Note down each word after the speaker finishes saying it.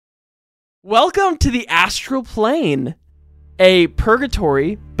Welcome to the Astral Plane, a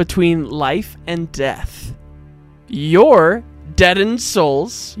purgatory between life and death. Your deadened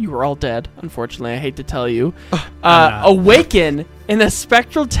souls, you are all dead, unfortunately, I hate to tell you, awaken in a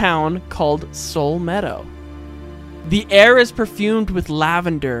spectral town called Soul Meadow. The air is perfumed with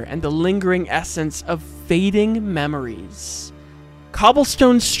lavender and the lingering essence of fading memories.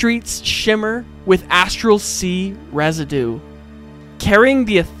 Cobblestone streets shimmer with astral sea residue, carrying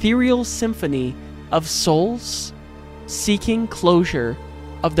the ethereal symphony of souls seeking closure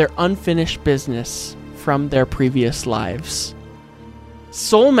of their unfinished business from their previous lives.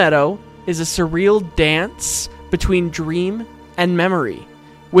 Soul Meadow is a surreal dance between dream and memory,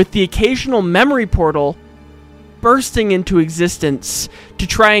 with the occasional memory portal bursting into existence to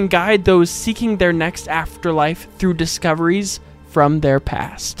try and guide those seeking their next afterlife through discoveries from their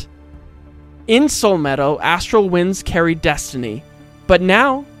past. In Soul Meadow, astral winds carry destiny, but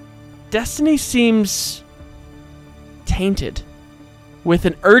now, destiny seems tainted with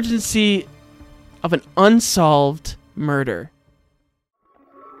an urgency of an unsolved murder.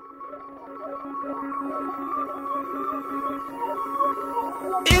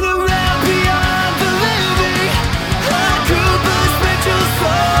 In a realm beyond the living, a group of spiritual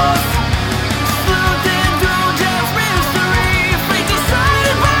souls, sleuthing through death's mystery, fate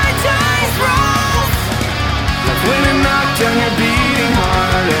decided by dice rolls. Like when it knocked on your beating heart,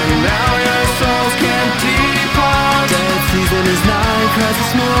 and now your souls can't depart. Dead season is nigh, cries a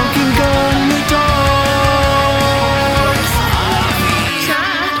smoking gun in the doors.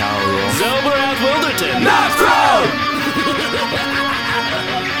 Zilberath Wilderton, not thrown!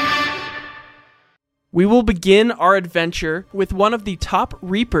 We will begin our adventure with one of the top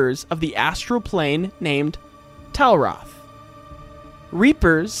reapers of the astral plane named Talroth.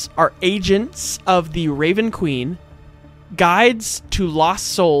 Reapers are agents of the Raven Queen, guides to lost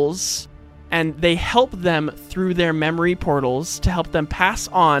souls, and they help them through their memory portals to help them pass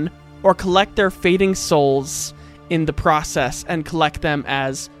on or collect their fading souls in the process and collect them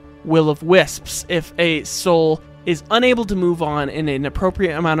as will-o'-wisps. If a soul is unable to move on in an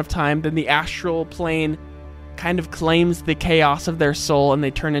appropriate amount of time, then the astral plane kind of claims the chaos of their soul and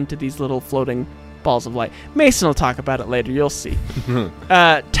they turn into these little floating balls of light. Mason will talk about it later, you'll see.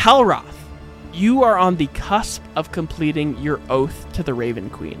 Talroth, you are on the cusp of completing your oath to the Raven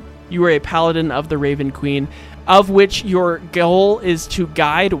Queen. You are a paladin of the Raven Queen, of which your goal is to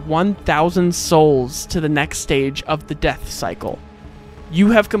guide 1,000 souls to the next stage of the death cycle.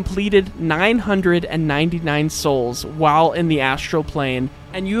 You have completed 999 souls while in the astral plane,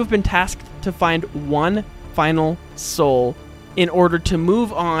 and you have been tasked to find one final soul in order to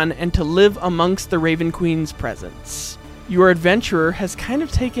move on and to live amongst the Raven Queen's presence. Your adventurer has kind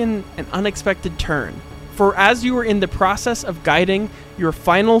of taken an unexpected turn, for as you were in the process of guiding your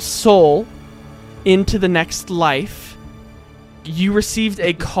final soul into the next life, you received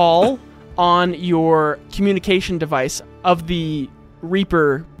a call on your communication device of the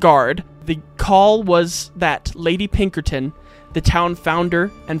Reaper Guard. The call was that Lady Pinkerton, the town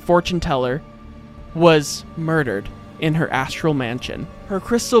founder and fortune teller, was murdered in her astral mansion. Her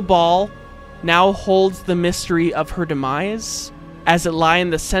crystal ball now holds the mystery of her demise, as it lie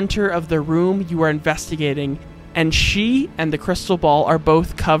in the center of the room you are investigating, and she and the crystal ball are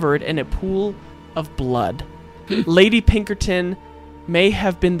both covered in a pool of blood. Lady Pinkerton may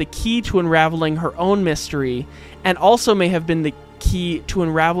have been the key to unraveling her own mystery, and also may have been the key to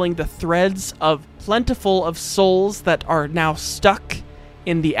unraveling the threads of plentiful of souls that are now stuck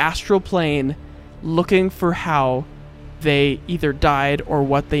in the astral plane, looking for how they either died or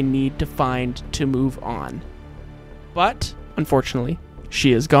what they need to find to move on. But, unfortunately,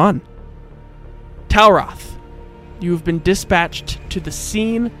 she is gone. Talroth, you have been dispatched to the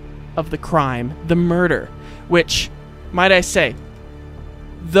scene of the crime, the murder, which, might I say,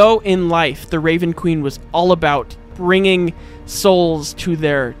 though in life the Raven Queen was all about bringing souls to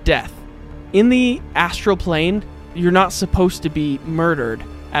their death, in the astral plane, you're not supposed to be murdered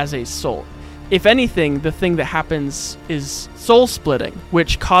as a soul. If anything, the thing that happens is soul splitting,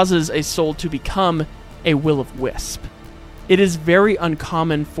 which causes a soul to become a will-o'-wisp. It is very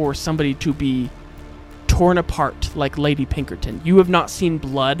uncommon for somebody to be torn apart like Lady Pinkerton. You have not seen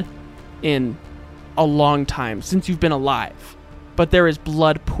blood in a long time, since you've been alive, but there is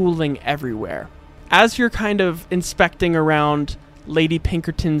blood pooling everywhere. As you're kind of inspecting around Lady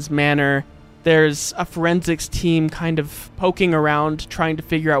Pinkerton's manor, there's a forensics team kind of poking around, trying to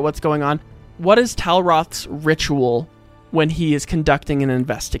figure out what's going on. What is Talroth's ritual when he is conducting an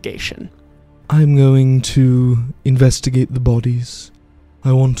investigation? I'm going to investigate the bodies.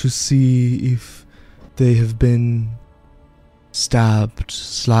 I want to see if they have been stabbed,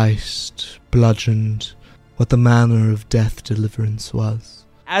 sliced, bludgeoned, what the manner of death deliverance was.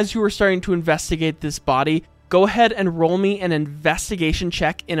 As you are starting to investigate this body, go ahead and roll me an investigation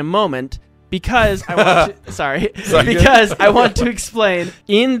check in a moment because I want to because I want to explain.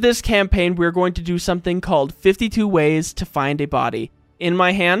 In this campaign, we're going to do something called 52 ways to find a body. In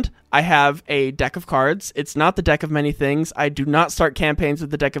my hand, I have a deck of cards. It's not the deck of many things. I do not start campaigns with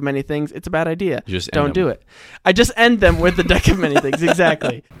the deck of many things. It's a bad idea. Don't do it. I just end them with the deck of many things.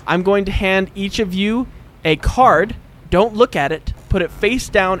 Exactly. I'm going to hand each of you a card. Don't look at it. Put it face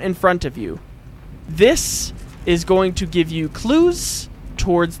down in front of you. This is going to give you clues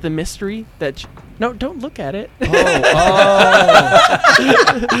towards the mystery that... No, don't look at it. Oh.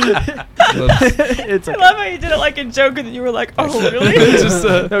 It's okay. I love how you did it like a joke and then you were like, oh,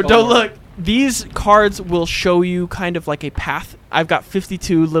 really? No, don't look. These cards will show you kind of like a path. I've got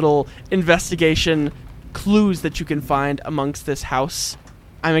 52 little investigation clues that you can find amongst this house.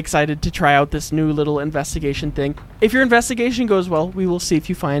 I'm excited to try out this new little investigation thing. If your investigation goes well, we will see if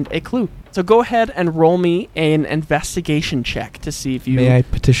you find a clue. So go ahead and roll me an investigation check to see if you... May I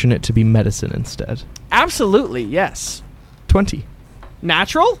petition it to be medicine instead? Absolutely, yes. 20.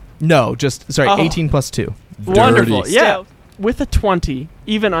 Natural? No, just, sorry, Oh. 18 plus 2. Wonderful, Dirty. yeah. With a 20,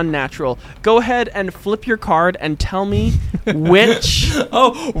 even unnatural. Go ahead and flip your card and tell me which...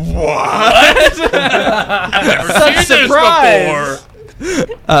 Oh, what? Such surprise!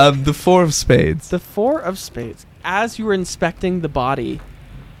 The 4 of spades. The 4 of spades. As you are inspecting the body,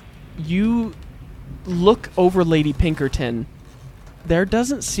 you look over Lady Pinkerton. There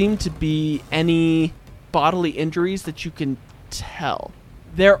doesn't seem to be any bodily injuries that you can tell.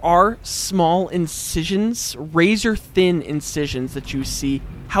 There are small incisions, razor-thin incisions that you see.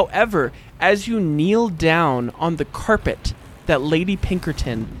 However, as you kneel down on the carpet that Lady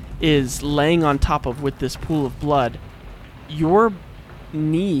Pinkerton is laying on top of with this pool of blood, your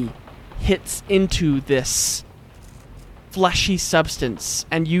knee hits into this fleshy substance,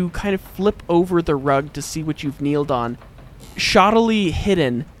 and you kind of flip over the rug to see what you've kneeled on. Shoddily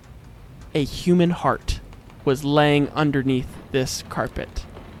hidden, a human heart was laying underneath this carpet.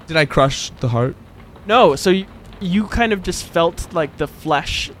 Did I crush the heart? No, so you kind of just felt like the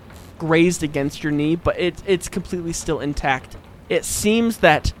flesh grazed against your knee, but it's completely still intact. It seems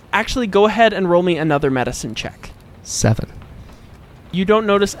that... Actually, go ahead and roll me another medicine check. 7. You don't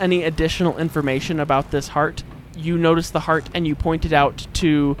notice any additional information about this heart. You notice the heart, and you point it out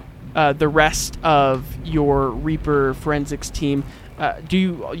to the rest of your Reaper forensics team.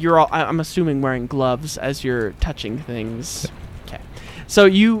 You're all, I'm assuming, wearing gloves as you're touching things. Okay. So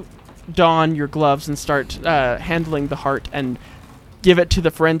you don your gloves and start handling the heart and give it to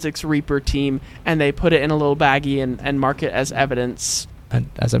the forensics Reaper team, and they put it in a little baggie and mark it as evidence. And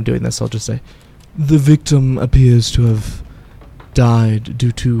as I'm doing this, I'll just say, the victim appears to have died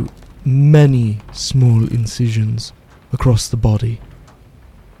due to many small incisions across the body,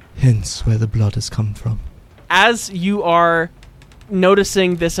 hence where the blood has come from. As you are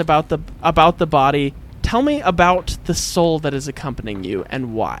noticing this about the body, tell me about the soul that is accompanying you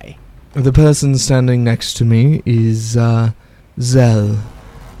and why. The person standing next to me is Zell,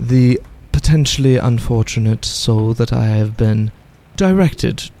 the potentially unfortunate soul that I have been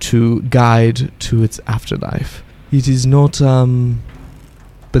directed to guide to its afterlife. It is not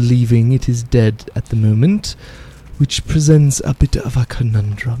believing it is dead at the moment, which presents a bit of a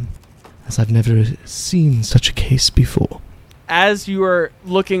conundrum, as I've never seen such a case before. As you are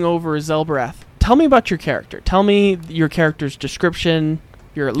looking over Zelbrath, tell me about your character. Tell me your character's description,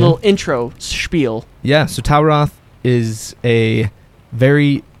 your little intro spiel. Yeah, so Talroth is a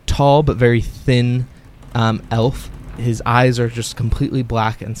very tall but very thin elf. His eyes are just completely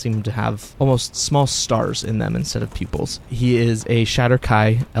black and seem to have almost small stars in them instead of pupils. He is a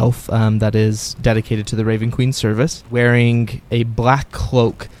Shatterkai elf that is dedicated to the Raven Queen service, wearing a black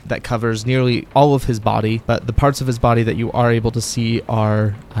cloak that covers nearly all of his body, but the parts of his body that you are able to see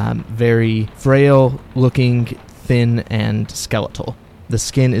are very frail-looking, thin, and skeletal. The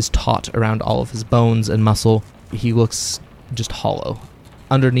skin is taut around all of his bones and muscle. He looks just hollow.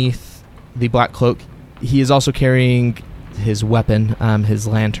 Underneath the black cloak, he is also carrying his weapon, his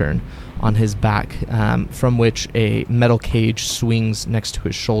lantern, on his back, from which a metal cage swings next to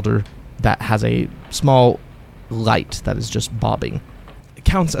his shoulder that has a small light that is just bobbing. It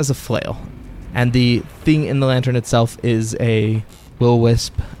counts as a flail. And the thing in the lantern itself is a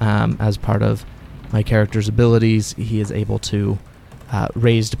will-o-wisp. As part of my character's abilities, he is able to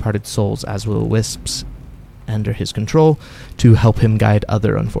raise departed souls as will-o-wisps under his control to help him guide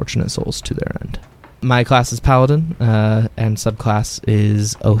other unfortunate souls to their end. My class is Paladin, and subclass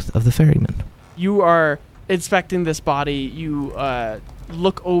is Oath of the Ferryman. You are inspecting this body, you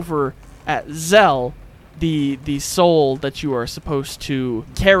look over at Zell, the soul that you are supposed to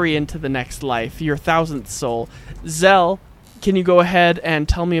carry into the next life, your 1000th soul. Zell, can you go ahead and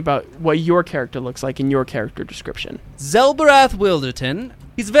tell me about what your character looks like in your character description? Zelbarath Wilderton.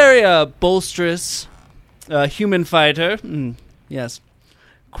 He's very bolsterous, human fighter. Yes.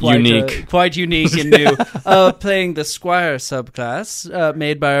 Unique. Quite unique and new. Playing the Squire subclass,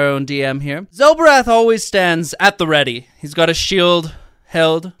 made by our own DM here. Zelbarath always stands at the ready. He's got a shield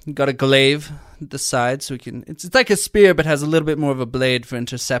held, got a glaive at the side, so he can... It's like a spear, but has a little bit more of a blade for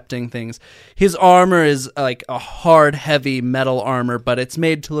intercepting things. His armor is like a hard, heavy metal armor, but it's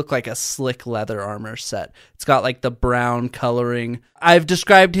made to look like a slick leather armor set. It's got like the brown coloring. I've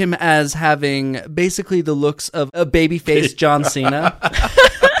described him as having basically the looks of a baby-faced John Cena.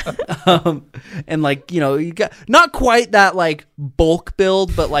 And like, you got not quite that like bulk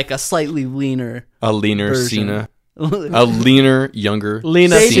build, but like a slightly leaner version. Cena. A leaner, younger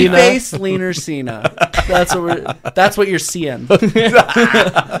Lena baby Cena. face, leaner Cena. That's what you're seeing.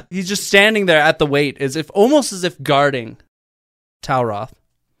 He's just standing there at the weight, almost as if guarding Talroth.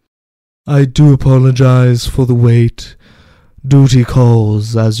 I do apologize for the wait. Duty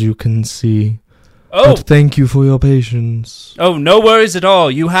calls, as you can see. Oh, But thank you for your patience. oh, no worries at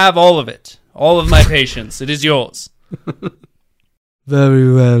all. You have all of it. All of my patience. It is yours.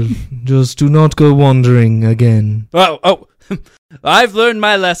 Very well. Just do not go wandering again. Oh, I've learned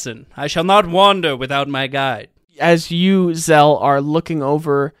my lesson. I shall not wander without my guide. As you, Zell, are looking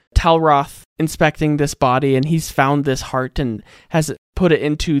over Talroth inspecting this body, and he's found this heart and has put it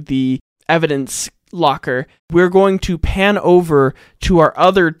into the evidence locker, we're going to pan over to our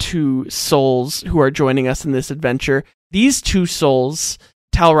other 2 souls who are joining us in this adventure. These 2 souls,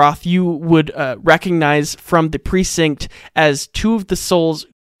 Talroth, you would recognize from the precinct as 2 of the souls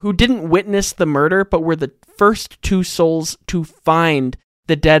who didn't witness the murder, but were the first 2 souls to find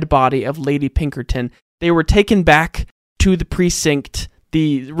the dead body of Lady Pinkerton. They were taken back to the precinct,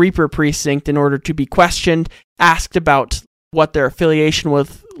 the Reaper precinct, in order to be questioned, asked about what their affiliation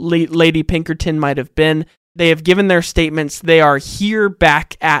with Lady Pinkerton might have been. They have given their statements. They are here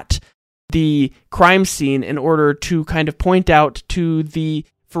back at the crime scene in order to kind of point out to the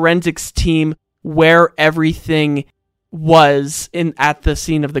forensics team where everything was at the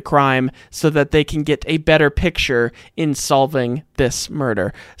scene of the crime so that they can get a better picture in solving this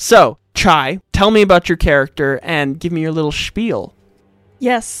murder. So, Chai, tell me about your character and give me your little spiel.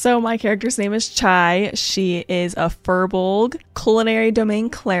 Yes, so my character's name is Chai. She is a Furbolg culinary domain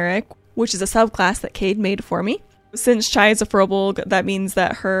cleric, which is a subclass that Cade made for me. Since Chai is a Furbolg, that means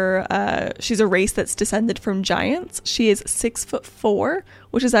that she's a race that's descended from giants. She is 6'4",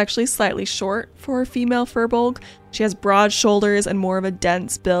 which is actually slightly short for a female Furbolg. She has broad shoulders and more of a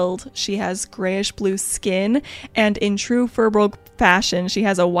dense build. She has grayish blue skin, and in true Furbolg fashion, she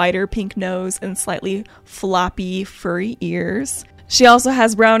has a wider pink nose and slightly floppy, furry ears. She also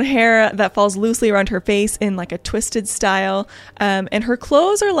has brown hair that falls loosely around her face in like a twisted style. And her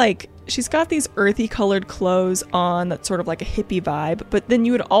clothes are like, she's got these earthy colored clothes on that's sort of like a hippie vibe. But then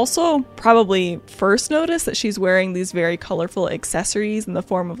you would also probably first notice that she's wearing these very colorful accessories in the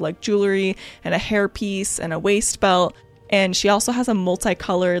form of like jewelry and a hairpiece and a waist belt. And she also has a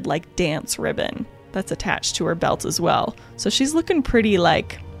multicolored like dance ribbon that's attached to her belt as well. So she's looking pretty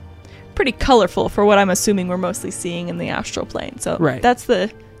colorful for what I'm assuming we're mostly seeing in the astral plane. So Right. That's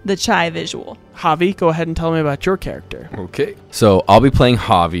the Chai visual. Javi, go ahead and tell me about your character. Okay. So I'll be playing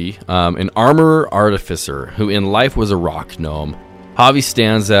Javi, an armorer artificer who in life was a rock gnome. Javi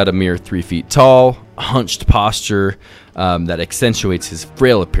stands at a mere 3 feet tall, hunched posture that accentuates his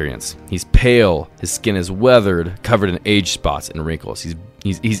frail appearance. He's pale, his skin is weathered, covered in age spots and wrinkles.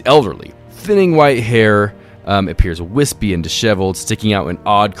 He's elderly. Thinning white hair appears wispy and disheveled, sticking out in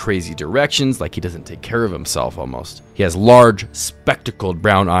odd, crazy directions, like he doesn't take care of himself almost. He has large, spectacled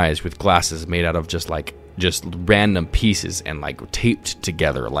brown eyes with glasses made out of just random pieces and like taped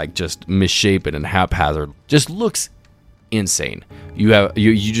together, like just misshapen and haphazard. Just looks insane. You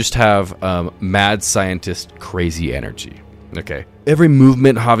just have mad scientist crazy energy. Okay. Every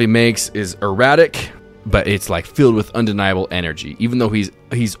movement Javi makes is erratic, but it's like filled with undeniable energy. Even though he's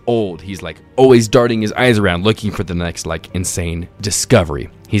old, he's like always darting his eyes around looking for the next like insane discovery.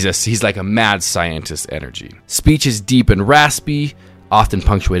 He's like a mad scientist energy. Speech is deep and raspy, often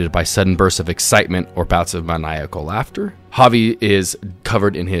punctuated by sudden bursts of excitement or bouts of maniacal laughter. Javi is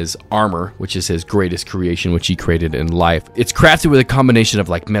covered in his armor, which is his greatest creation, which he created in life. It's crafted with a combination of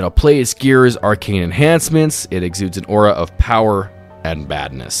like metal plates, gears, arcane enhancements. It exudes an aura of power and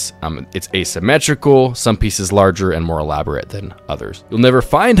badness. It's asymmetrical, some pieces larger and more elaborate than others. You'll never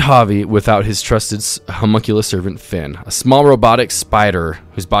find Javi without his trusted homunculus servant Finn, a small robotic spider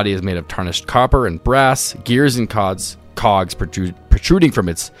whose body is made of tarnished copper and brass, gears and cogs protruding from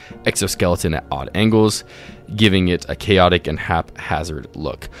its exoskeleton at odd angles, giving it a chaotic and haphazard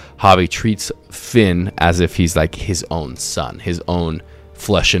look. Javi treats Finn as if he's like his own son, his own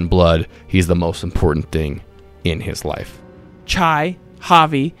flesh and blood. He's the most important thing in his life. Chai,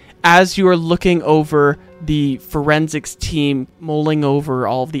 Javi, as you are looking over the forensics team, mulling over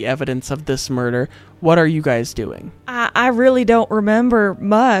all of the evidence of this murder, what are you guys doing? I really don't remember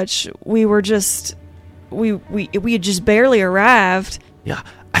much. We were just... We had just barely arrived. Yeah,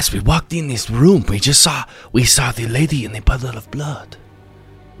 as we walked in this room, we saw the lady in the puddle of blood.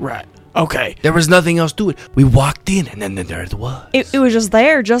 Right. Okay. There was nothing else to it. We walked in, and then there it was. It was just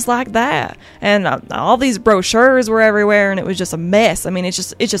there, just like that. And all these brochures were everywhere, and it was just a mess. I mean, it's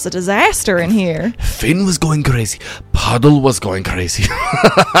just a disaster in here. Finn was going crazy. Puddle was going crazy.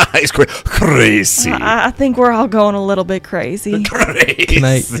 It's crazy. I think we're all going a little bit crazy. Crazy. Can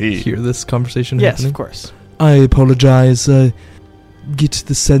I hear this conversation Yes, happening? of course. I apologize. I get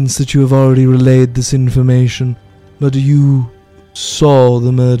the sense that you have already relayed this information, but you saw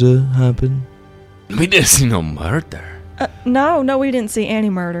the murder happen? We didn't see no murder. No, we didn't see any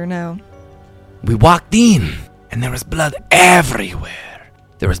murder, no. We walked in, and there was blood everywhere.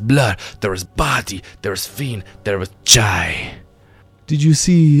 There was blood, there was body, there was Finn, there was Chai. Did you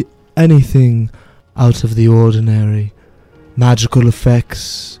see anything out of the ordinary? Magical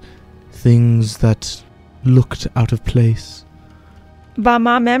effects? Things that looked out of place? By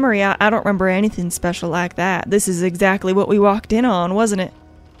my memory, I don't remember anything special like that. This is exactly what we walked in on, wasn't it?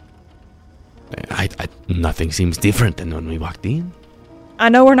 Nothing seems different than when we walked in. I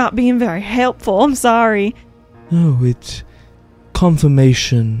know we're not being very helpful. I'm sorry. No, it's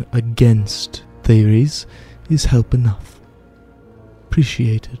confirmation against theories is help enough.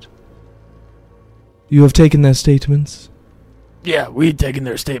 Appreciated. You have taken their statements? Yeah, we'd taken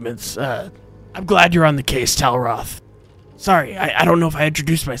their statements. I'm glad you're on the case, Talroth. Sorry, I don't know if I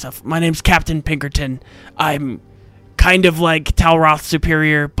introduced myself. My name's Captain Pinkerton. I'm kind of like Talroth's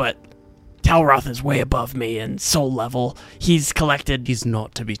superior, but Talroth is way above me in soul level. He's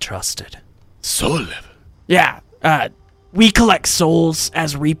not to be trusted. Soul level. Yeah, we collect souls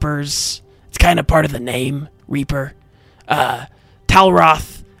as Reapers. It's kind of part of the name, Reaper.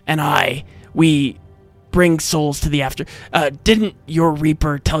 Talroth and we bring souls to the after. Didn't your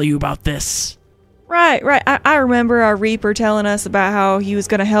Reaper tell you about this? Right. I remember our Reaper telling us about how he was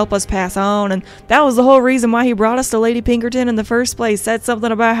going to help us pass on, and that was the whole reason why he brought us to Lady Pinkerton in the first place. Said something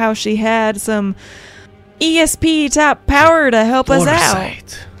about how she had some ESP-type power to help us out.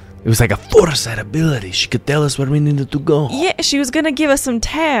 Foresight. It was like a foresight ability. She could tell us where we needed to go. Yeah, she was going to give us some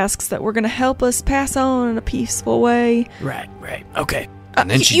tasks that were going to help us pass on in a peaceful way. Right, okay.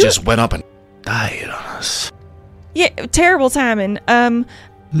 And then she just went up and died on us. Yeah, terrible timing. I'm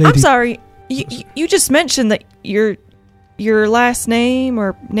Lady- sorry. You just mentioned that your last name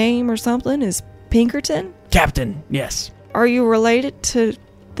or something is Pinkerton? Captain, yes. Are you related to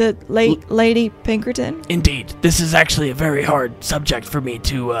the late Lady Pinkerton? Indeed. This is actually a very hard subject for me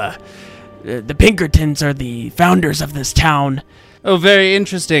to, the Pinkertons are the founders of this town. Oh, very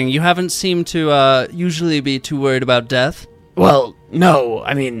interesting. You haven't seemed to usually be too worried about death. Well, no,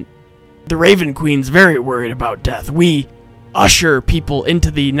 I mean, the Raven Queen's very worried about death. We usher people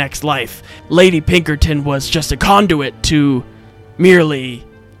into the next life. Lady Pinkerton was just a conduit to merely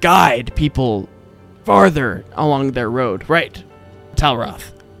guide people farther along their road. Right,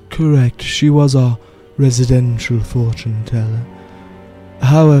 Talroth? Correct. She was our residential fortune teller.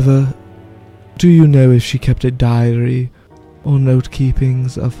 However, do you know if she kept a diary or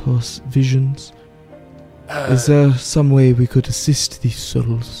note-keepings of her visions? Is there some way we could assist these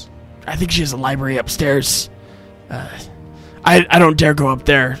souls? I think she has a library upstairs. I don't dare go up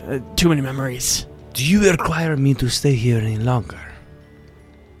there. Too many memories. Do you require me to stay here any longer?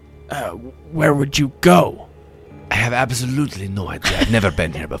 Where would you go? I have absolutely no idea. I've never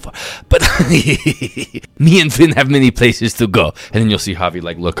been here before. But me and Finn have many places to go. And then you'll see Javi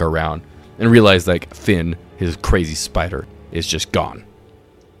like look around and realize like Finn, his crazy spider, is just gone.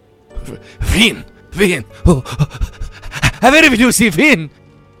 Finn! Oh, where did you see Finn?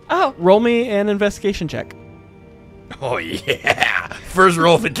 Oh, Roll me an investigation check. Oh yeah! First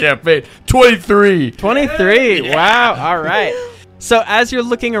roll of the campaign, 23. 23. Yeah. Wow. All right. So as you're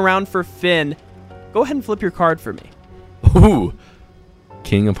looking around for Finn, go ahead and flip your card for me. Ooh,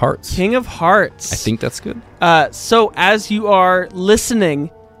 King of Hearts. King of Hearts. I think that's good. So as you are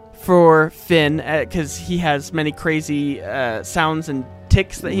listening for Finn, because he has many crazy sounds and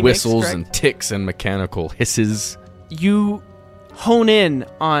ticks that he Whistles makes, and ticks and mechanical hisses. You hone in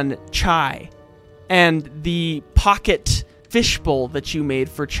on Chai and the pocket fishbowl that you made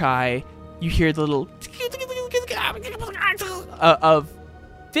for Chai. You hear the little of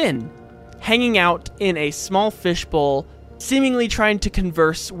Finn hanging out in a small fishbowl, seemingly trying to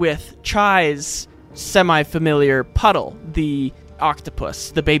converse with Chai's semi-familiar Puddle, the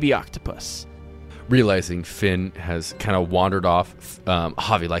octopus, the baby octopus. Realizing Finn has kind of wandered off,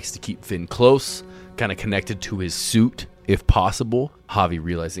 Javi likes to keep Finn close, kind of connected to his suit if possible. Javi,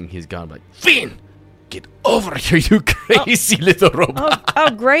 realizing he's gone, like, Finn, get over here, you crazy little robot.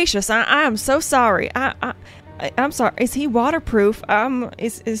 Oh, gracious! I am so sorry. I'm sorry. Is he waterproof?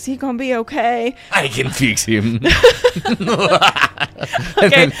 Is he gonna be okay? I can fix him. Okay,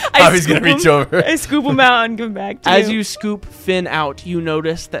 Javi's gonna reach over. I scoop him out and give him back to As you scoop Finn out, you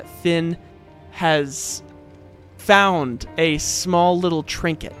notice that Finn has found a small little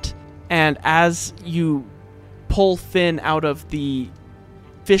trinket. And as you pull Finn out of the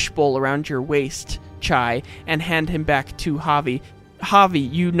fishbowl around your waist, Chai, and hand him back to Javi,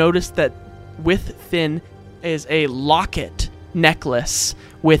 you notice that with Finn is a locket necklace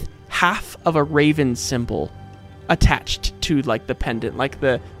with half of a raven symbol attached to like the pendant, like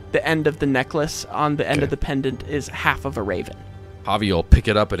the end of the necklace on the end of the pendant is half of a raven. Javi will pick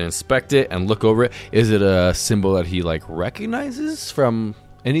it up and inspect it and look over it. Is it a symbol that he like recognizes from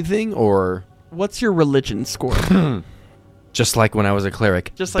anything, or What's your religion score? just like when I was a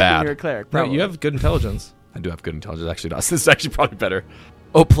cleric? Just like when you're a cleric. No, Probably. you have good intelligence. I do have good intelligence, actually. This is actually probably better.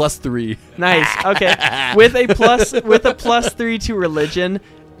 Oh, +3. Nice. Okay. With a +3 to religion,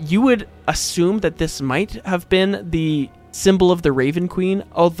 you would assume that this might have been the symbol of the Raven Queen,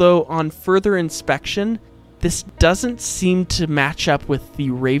 although on further inspection, this doesn't seem to match up with the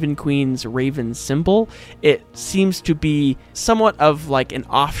Raven Queen's raven symbol. It seems to be somewhat of like an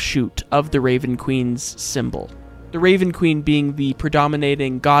offshoot of the Raven Queen's symbol. The Raven Queen being the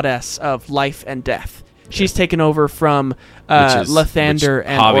predominating goddess of life and death. She's taken over from Lathander, which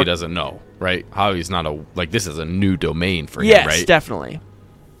and Javi doesn't know, right? Javi's not this is a new domain for him, yes, right? Definitely.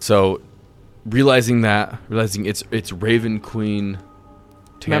 So, realizing it's Raven Queen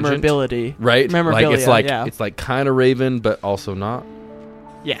tangent, Memorability, right? Memorabilia, yeah. It's like kind of Raven, but also not.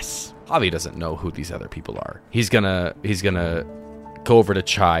 Yes. Javi doesn't know who these other people are. He's gonna go over to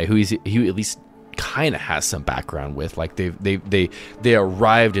Chai, who at least kind of has some background with. Like they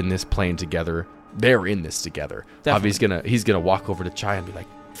arrived in this plane together. They're in this together. Definitely. He's gonna walk over to Chai and be like,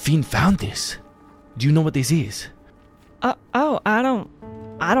 Finn found this. Do you know what this is?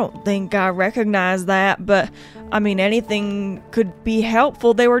 I don't think I recognize that, but I mean, anything could be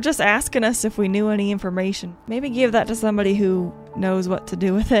helpful. They were just asking us if we knew any information. Maybe give that to somebody who knows what to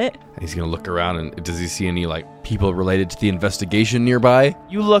do with it. And he's gonna look around, and does he see any like people related to the investigation nearby?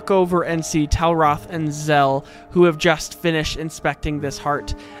 You look over and see Talroth and Zell, who have just finished inspecting this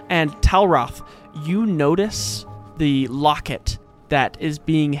heart. And Talroth, you notice the locket that is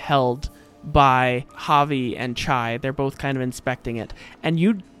being held by Javi and Chai. They're both kind of inspecting it. And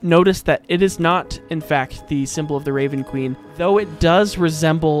you notice that it is not, in fact, the symbol of the Raven Queen, though it does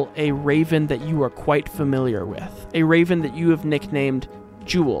resemble a raven that you are quite familiar with. A raven that you have nicknamed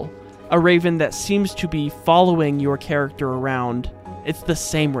Jewel. A raven that seems to be following your character around. It's the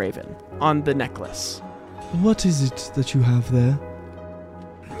same raven on the necklace. What is it that you have there?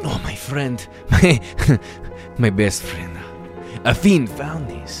 Oh, my friend. My best friend. A fiend found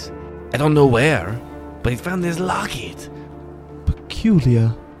this. I don't know where, but he found this locket.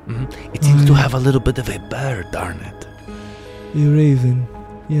 Peculiar. It seems to have a little bit of a bird, darn it. A raven,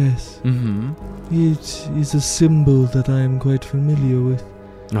 yes. Mm-hmm. It is a symbol that I am quite familiar with.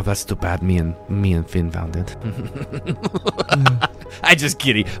 No, that's too bad. Me and Finn found it. Yeah. I just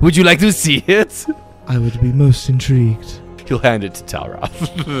kidding. Would you like to see it? I would be most intrigued. He'll hand it to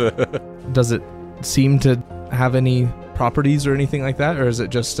Talroth. Does it seem to have any properties or anything like that, or is it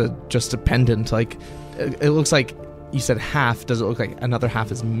just a pendant? Like it looks like you said half. Does it look like another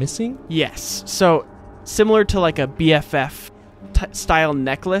half is missing? Yes. So, similar to like a BFF style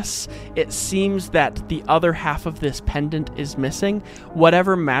necklace, it seems that the other half of this pendant is missing.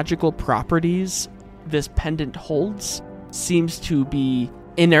 Whatever magical properties this pendant holds seems to be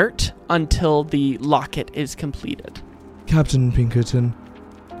inert until the locket is completed. Captain Pinkerton,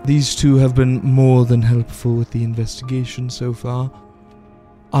 these two have been more than helpful with the investigation so far.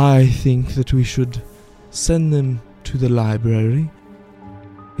 I think that we should send them to the library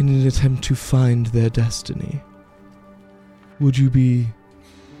in an attempt to find their destiny. Would you be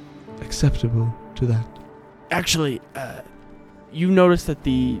acceptable to that? Actually, you notice that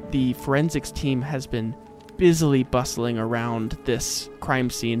the forensics team has been busily bustling around this crime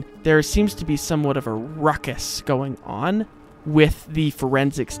scene. There seems to be somewhat of a ruckus going on with the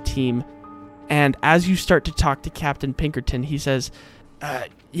forensics team. And as you start to talk to Captain Pinkerton, he says,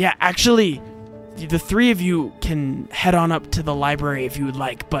 yeah, actually, the three of you can head on up to the library if you would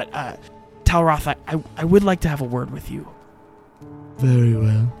like, but Talroth, I would like to have a word with you. Very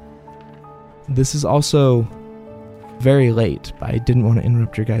well. This is also very late, but I didn't want to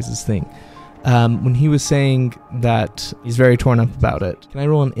interrupt your guys' thing. When he was saying that he's very torn up about it, can I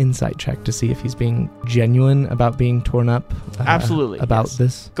roll an insight check to see if he's being genuine about being torn up? Absolutely. About yes.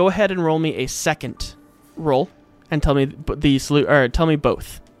 this? Go ahead and roll me a second roll and tell me tell me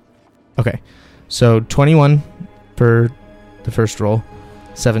both. Okay. So 21 for the first roll,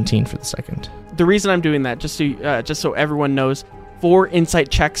 17 for the second. The reason I'm doing that, just so everyone knows, for insight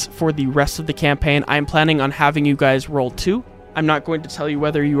checks for the rest of the campaign, I'm planning on having you guys roll 2. I'm not going to tell you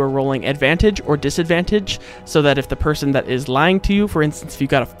whether you are rolling advantage or disadvantage, so that if the person that is lying to you, for instance, if you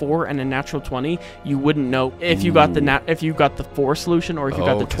got a 4 and a natural 20, you wouldn't know if you got the 4 solution or if you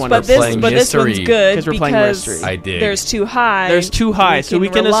got the 20. But this one's good because we're playing mystery. I dig. There's too high. So we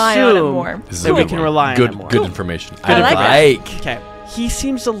can rely on it assume more. This is that a we good can one. rely on it more. Good information. I like that. Okay. He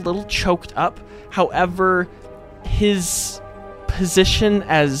seems a little choked up. However, his position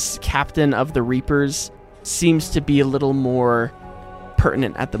as captain of the Reapers seems to be a little more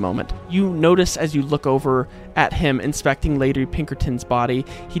pertinent at the moment. You notice as you look over at him inspecting Lady Pinkerton's body,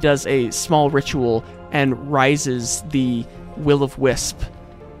 he does a small ritual and rises the Will-o-Wisp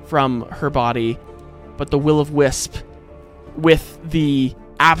from her body. But the Will-o-Wisp, with the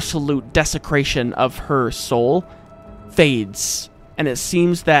absolute desecration of her soul, fades. And it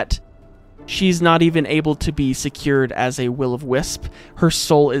seems that she's not even able to be secured as a Will-o-Wisp. Her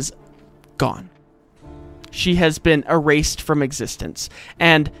soul is gone. She has been erased from existence.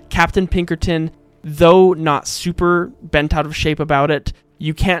 And Captain Pinkerton, though not super bent out of shape about it,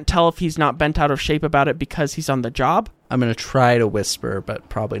 you can't tell if he's not bent out of shape about it because he's on the job. I'm going to try to whisper, but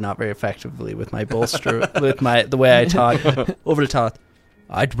probably not very effectively with my bolster, with the way I talk. Over to Toth.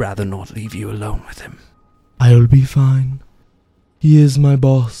 I'd rather not leave you alone with him. I'll be fine. He is my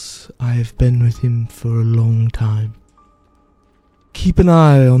boss. I have been with him for a long time. Keep an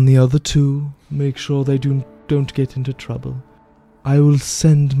eye on the other two. Make sure they don't get into trouble. I will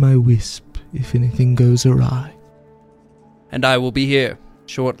send my wisp if anything goes awry. And I will be here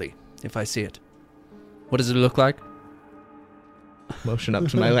shortly, if I see it. What does it look like? Motion up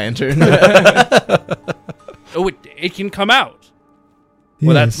to my lantern. Oh, it can come out.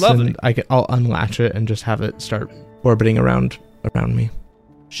 Well, that's lovely. And I'll unlatch it and just have it start orbiting around me.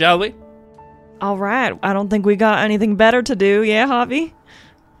 Shall we? All right. I don't think we got anything better to do. Yeah, Javi?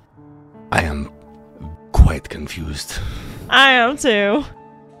 I am quite confused. I am too.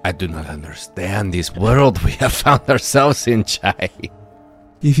 I do not understand this world we have found ourselves in, Chai.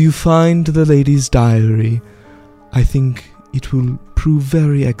 If you find the lady's diary, I think it will prove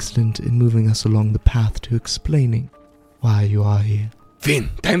very excellent in moving us along the path to explaining why you are here.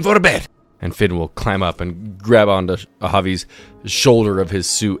 Finn, time for bed. And Finn will climb up and grab onto Javi's shoulder of his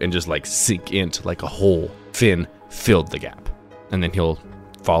suit and just like sink into like a hole. Finn filled the gap. And then he'll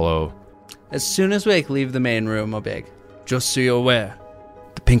follow. As soon as we leave the main room, I'll beg. Just so you're aware,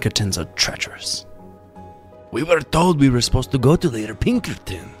 the Pinkertons are treacherous. We were told we were supposed to go to Lady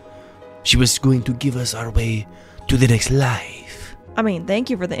Pinkerton. She was going to give us our way to the next life. I mean, thank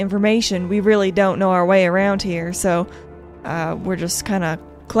you for the information. We really don't know our way around here, so we're just kind of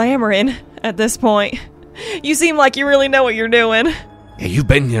clamoring at this point. You seem like you really know what you're doing. Yeah, you've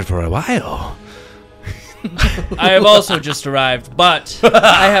been here for a while. I have also just arrived, but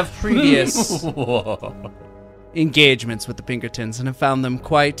I have previous engagements with the Pinkertons and have found them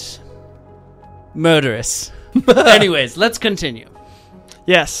quite murderous. Anyways, let's continue.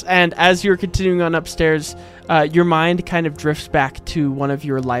 Yes, and as you're continuing on upstairs, your mind kind of drifts back to one of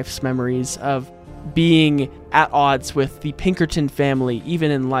your life's memories of being at odds with the Pinkerton family,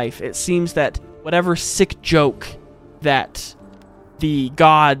 even in life. It seems that whatever sick joke that the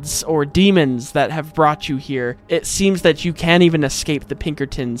gods or demons that have brought you here, it seems that you can't even escape the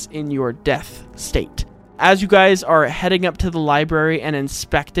Pinkertons in your death state. As you guys are heading up to the library and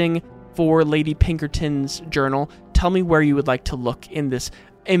inspecting for Lady Pinkerton's journal, tell me where you would like to look in this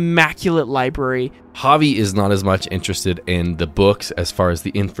immaculate library. Javi is not as much interested in the books as far as the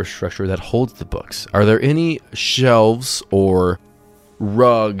infrastructure that holds the books. Are there any shelves or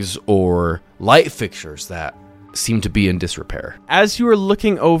rugs or light fixtures that seem to be in disrepair. As you are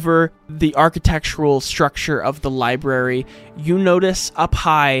looking over the architectural structure of the library, you notice up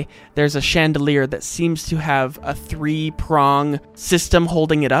high there's a chandelier that seems to have a 3-prong system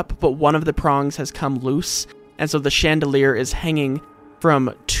holding it up, but one of the prongs has come loose, and so the chandelier is hanging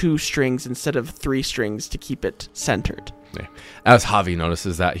from 2 strings instead of 3 strings to keep it centered. Yeah. As Javi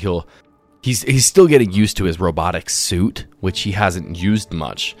notices that, he's still getting used to his robotic suit, which he hasn't used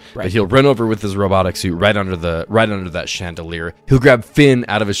much. Right. But he'll run over with his robotic suit right under that chandelier. He'll grab Finn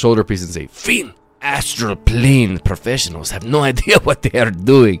out of his shoulder piece and say, "Finn, Astral plane professionals have no idea what they are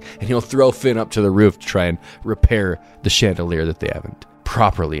doing." And he'll throw Finn up to the roof to try and repair the chandelier that they haven't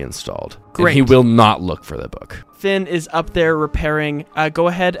properly installed. Great. And he will not look for the book. Finn is up there repairing. Go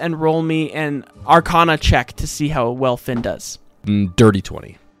ahead and roll me an Arcana check to see how well Finn does. Dirty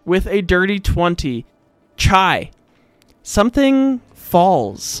 20. With a dirty 20, Chai, something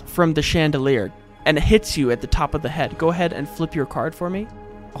falls from the chandelier and hits you at the top of the head. Go ahead and flip your card for me.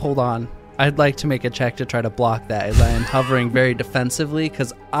 Hold on. I'd like to make a check to try to block that as I am hovering very defensively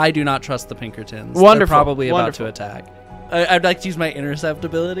because I do not trust the Pinkertons. Wonderful. They're probably about Wonderful. to attack. I'd like to use my intercept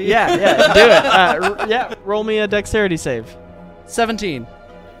ability. Yeah, do it. Roll me a dexterity save. 17.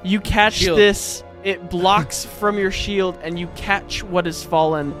 You catch Shield. this. It blocks from your shield, and you catch what has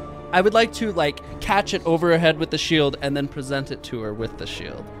fallen. I would like to catch it over her head with the shield and then present it to her with the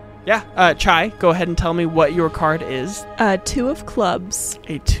shield. Yeah, Chai, go ahead and tell me what your card is. 2 of clubs.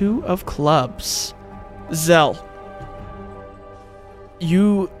 A 2 of clubs. Zell,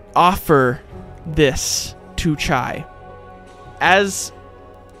 you offer this to Chai. As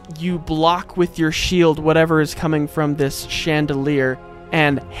you block with your shield whatever is coming from this chandelier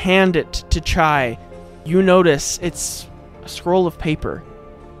and hand it to Chai, you notice it's a scroll of paper,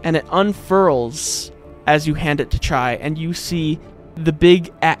 and it unfurls as you hand it to Chai, and you see the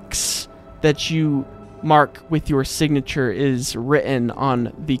big X that you mark with your signature is written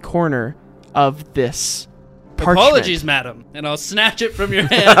on the corner of this parchment. Apologies, madam, and I'll snatch it from your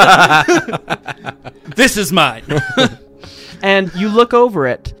hand. This is mine. And you look over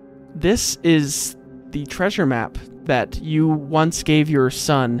it. This is the treasure map that you once gave your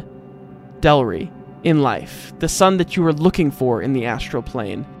son, Delry, in life. The son that you were looking for in the astral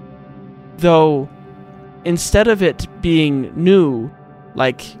plane. Though, instead of it being new,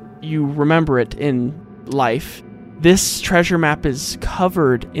 like you remember it in life, this treasure map is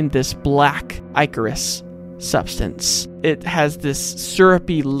covered in this black ichorous substance. It has this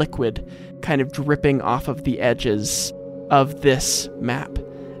syrupy liquid kind of dripping off of the edges of this map.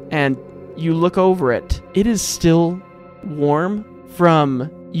 And you look over it. It is still warm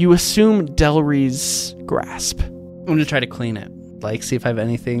from, you assume, Delry's grasp. I'm going to try to clean it. See if I have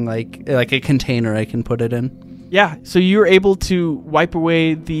anything like a container I can put it in. Yeah, so you're able to wipe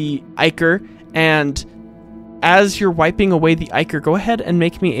away the ichor, and as you're wiping away the ichor, go ahead and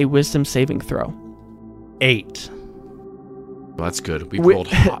make me a wisdom saving throw. 8. Well, that's good. We Wi- rolled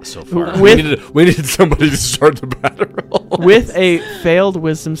hot so far. with- we needed somebody to start the battle. With a failed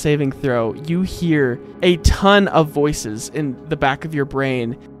wisdom saving throw, you hear a ton of voices in the back of your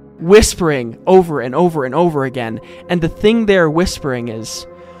brain whispering over and over and over again. And the thing they're whispering is,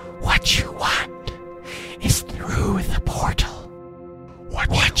 "What you want is through the portal. What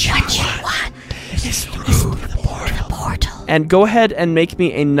you want is through the portal." And go ahead and make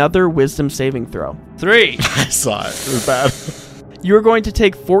me another wisdom saving throw. 3. I saw it. It was bad. You're going to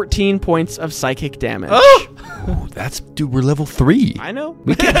take 14 points of psychic damage. Oh, dude, we're level 3. I know.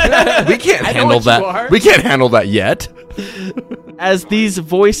 We can't I know handle what you that. are. We can't handle that yet. As these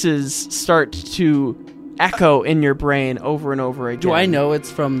voices start to echo in your brain over and over again. Do I know it's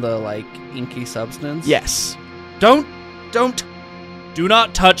from the inky substance? Yes. Do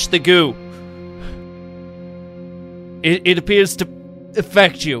not touch the goo. It appears to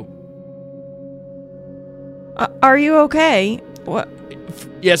affect you. Are you okay? What?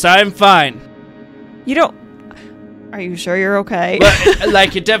 Yes, I'm fine. You don't... Are you sure you're okay?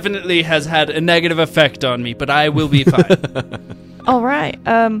 But, it definitely has had a negative effect on me, but I will be fine. All right.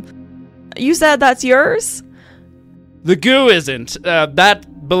 You said that's yours? The goo isn't.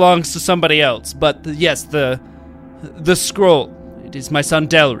 That belongs to somebody else. But yes, the scroll. It is my son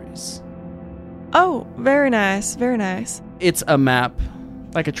Delry's. Oh, very nice. Very nice. It's a map.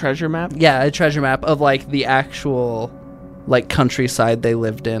 Like a treasure map? Yeah, a treasure map of the actual countryside they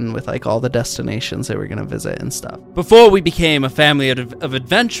lived in with all the destinations they were going to visit and stuff. Before we became a family of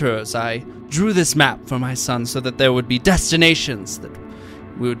adventurers, I drew this map for my son so that there would be destinations that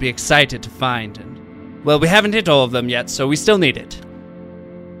we would be excited to find. And well, we haven't hit all of them yet, so we still need it.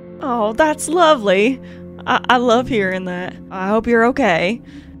 Oh, that's lovely. I love hearing that. I hope you're okay.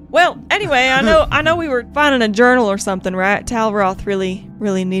 Well, anyway, I know we were finding a journal or something, right? Talroth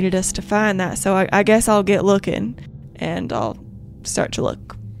really needed us to find that, so I guess I'll get looking, and I'll start to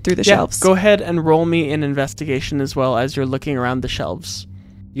look through the shelves. Go ahead and roll me an investigation as well as you're looking around the shelves.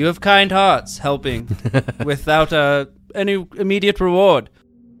 You have kind hearts helping without any immediate reward.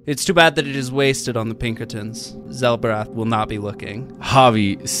 It's too bad that it is wasted on the Pinkertons. Zelbarath will not be looking.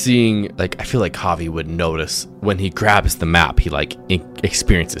 Javi seeing, like, I feel like Javi would notice when he grabs the map, he like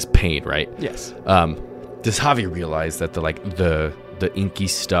experiences pain, right? Yes. Does Javi realize that the inky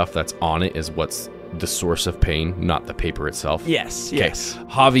stuff that's on it is what's the source of pain, not the paper itself? Yes. Okay. Yes.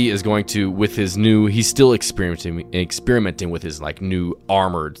 Javi is going to, with his new, he's still experimenting with his like new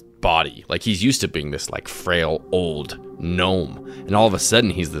armored body. Like, he's used to being this like frail old gnome, and all of a sudden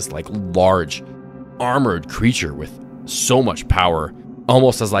he's this like large armored creature with so much power.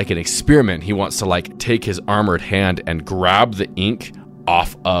 Almost as like an experiment, he wants to like take his armored hand and grab the ink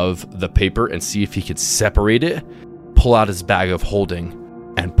off of the paper and see if he could separate it, pull out his bag of holding,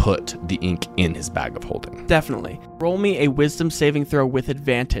 and put the ink in his bag of holding. Definitely. Roll me a wisdom saving throw with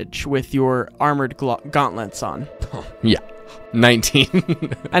advantage with your armored gauntlets on. Yeah.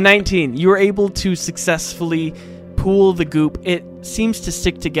 19. A 19. You were able to successfully pool the goop. It seems to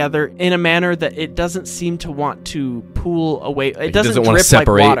stick together in a manner that it doesn't seem to want to pool away. It doesn't want to drip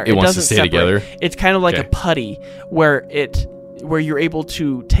separate. like water. It wants to doesn't stay separate. together. It's kind of like Okay. a putty where you're able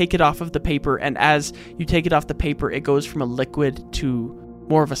to take it off of the paper, and as you take it off the paper, it goes from a liquid to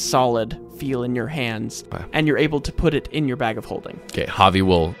more of a solid feel in your hands, Wow. and you're able to put it in your bag of holding. Okay, Javi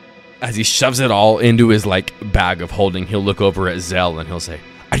will, as he shoves it all into his like bag of holding, he'll look over at Zell and he'll say,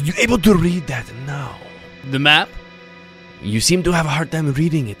 Are you able to read that now? The map? You seem to have a hard time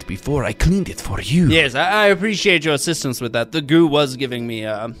reading it before. I cleaned it for you. Yes, I appreciate your assistance with that. The goo was giving me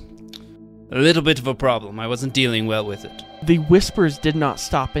a little bit of a problem. I wasn't dealing well with it. The whispers did not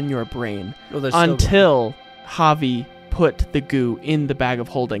stop in your brain Oh, they're still until Javi put the goo in the bag of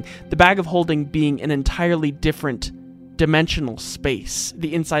holding. The bag of holding being an entirely different dimensional space,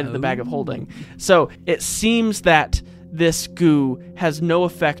 the inside of the bag of holding. So it seems that this goo has no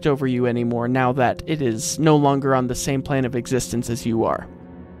effect over you anymore now that it is no longer on the same plane of existence as you are.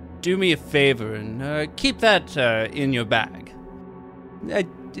 Do me a favor and keep that in your bag.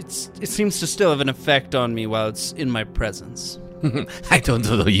 It seems to still have an effect on me while it's in my presence. I don't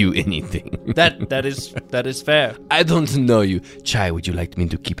know you anything. That is fair. I don't know you. Chai, would you like me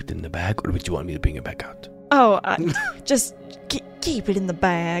to keep it in the bag, or would you want me to bring it back out? Oh, just keep it in the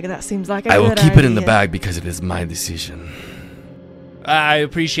bag. That seems like a I will good keep it in the idea. bag because it is my decision. I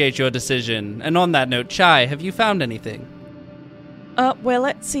appreciate your decision. And on that note, Chai, have you found anything? Well,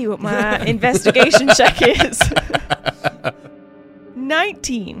 let's see what my investigation check is.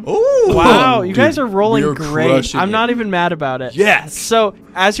 19. Wow, you guys are rolling we're great. crushing I'm it. not even mad about it. Yes. So,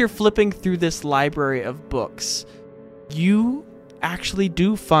 as you're flipping through this library of books, you actually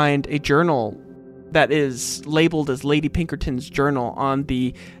do find a journal that is labeled as Lady Pinkerton's journal on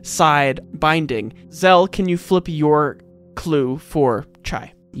the side binding. Zell, can you flip your clue for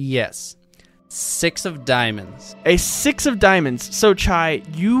Chai? Yes. 6 of diamonds. A 6 of diamonds. So, Chai,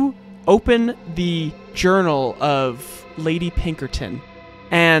 you open the journal of Lady Pinkerton,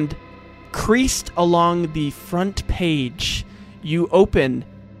 and creased along the front page, you open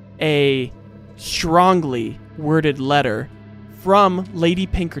a strongly worded letter from Lady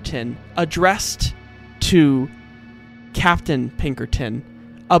Pinkerton addressed to Captain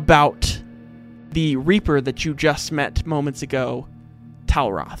Pinkerton about the Reaper that you just met moments ago,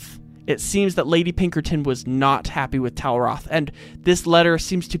 Talroth. It seems that Lady Pinkerton was not happy with Talroth, and this letter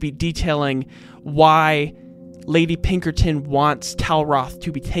seems to be detailing why Lady Pinkerton wants Talroth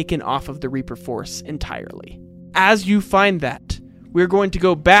to be taken off of the Reaper force entirely. As you find that, we're going to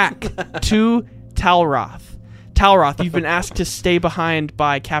go back to Talroth. Talroth, you've been asked to stay behind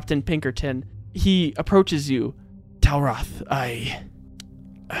by Captain Pinkerton. He approaches you. Talroth,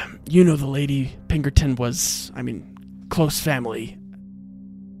 you know the Lady Pinkerton was, close family.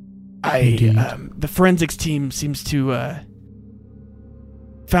 Indeed. The forensics team seems to,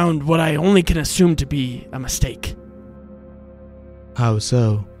 found what I only can assume to be a mistake. How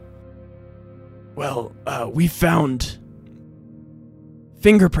so? Well, we found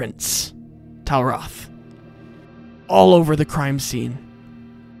fingerprints, Talroth, all over the crime scene.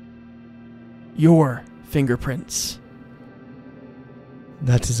 Your fingerprints.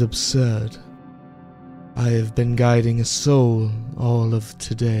 That is absurd. I have been guiding a soul all of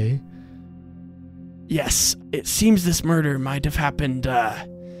today. Yes, it seems this murder might have happened,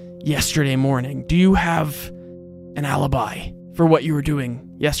 yesterday morning. Do you have an alibi for what you were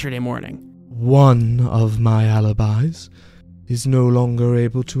doing yesterday morning? One of my alibis is no longer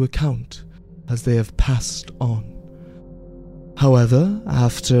able to account, as they have passed on. However,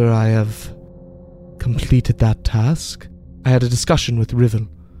 after I have completed that task, I had a discussion with Rivel.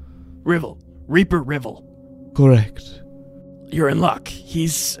 Reaper Rivel. Correct. You're in luck.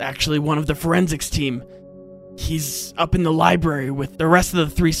 He's actually one of the forensics team. He's up in the library with the rest of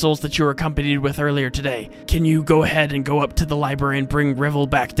the 3 souls that you were accompanied with earlier today. Can you go ahead and go up to the library and bring Rivel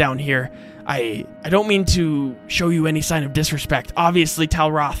back down here? I don't mean to show you any sign of disrespect. Obviously,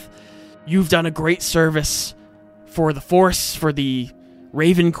 Talroth, you've done a great service for the Force, for the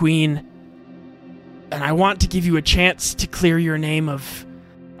Raven Queen, and I want to give you a chance to clear your name of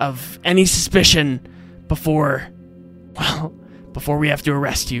any suspicion before we have to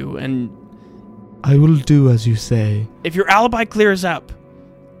arrest you. And I will do as you say. if your alibi clears up,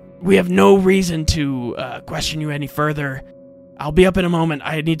 we have no reason to question you any further. I'll be up in a moment.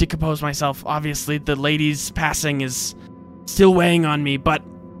 I need to compose myself. Obviously, the lady's passing is still weighing on me, but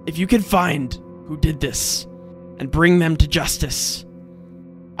if you can find who did this and bring them to justice,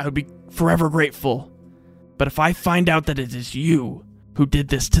 I would be forever grateful. But if I find out that it is you who did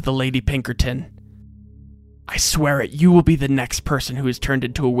this to the Lady Pinkerton, I swear it, you will be the next person who is turned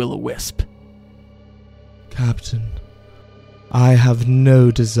into a will-o-wisp. Captain, I have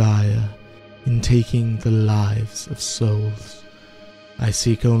no desire in taking the lives of souls. I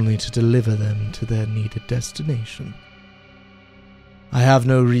seek only to deliver them to their needed destination. I have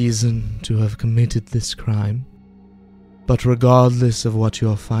no reason to have committed this crime, but regardless of what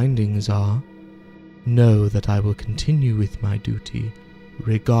your findings are, know that I will continue with my duty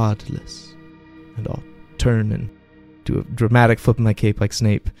regardless. And I'll turn and do a dramatic flip of my cape like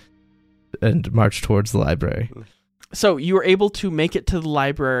Snape and march towards the library. So you are able to make it to the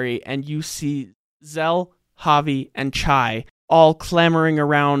library, and you see Zell, Javi, and Chai all clamoring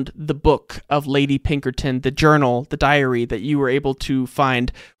around the book of Lady Pinkerton, the journal, the diary that you were able to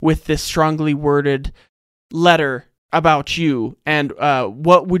find with this strongly worded letter about you. And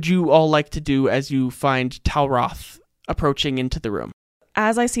what would you all like to do as you find Talroth approaching into the room?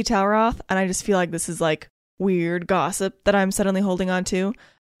 As I see Talroth, and I just feel like this is like weird gossip that I'm suddenly holding on to,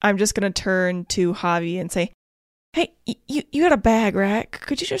 I'm just going to turn to Javi and say, hey, you got a bag, right?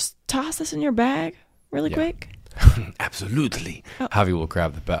 Could you just toss this in your bag really quick? Absolutely. Oh. Javi will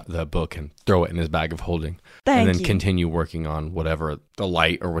grab the book and throw it in his bag of holding. Thank and then you. continue working on whatever the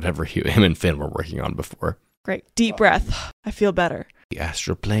light or whatever him and Finn were working on before. Great. Deep breath. I feel better. The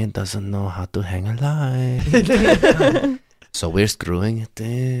astral plane doesn't know how to hang a line. So we're screwing it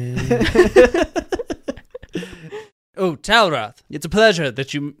in. Oh, Talroth, it's a pleasure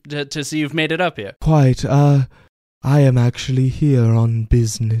that to see you've made it up here. Quite, I am actually here on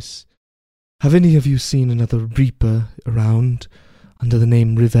business. Have any of you seen another Reaper around under the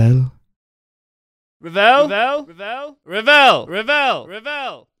name Rivel? Revel.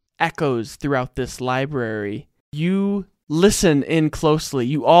 Echoes throughout this library. You listen in closely.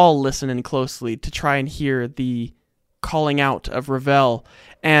 You all listen in closely to try and hear the calling out of Revel.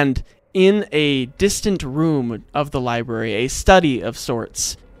 And in a distant room of the library, a study of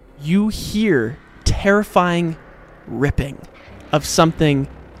sorts, you hear terrifying ripping of something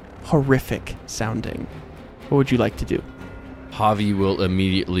horrific sounding. What would you like to do? Javi will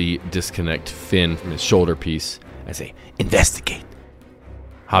immediately disconnect Finn from his shoulder piece and say, Investigate.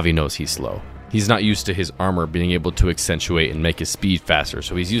 Javi knows he's slow. He's not used to his armor being able to accentuate and make his speed faster,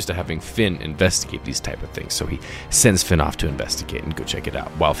 so he's used to having Finn investigate these type of things. So he sends Finn off to investigate and go check it out,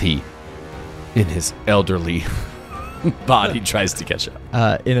 while he, in his elderly body, tries to catch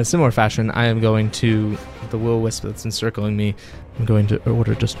up. In a similar fashion, I am going to the will-wisp that's encircling me. I'm going to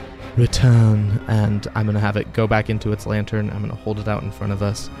order just return, and I'm going to have it go back into its lantern. I'm going to hold it out in front of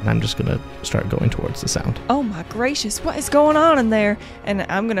us, and I'm just going to start going towards the sound. Oh my gracious, what is going on in there? And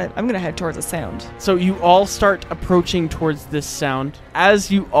I'm gonna head towards the sound. So you all start approaching towards this sound.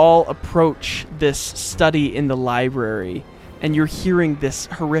 As you all approach this study in the library, and you're hearing this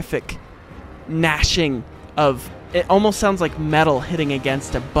horrific gnashing of, it almost sounds like metal hitting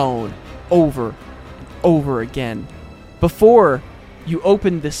against a bone over and over again. Before you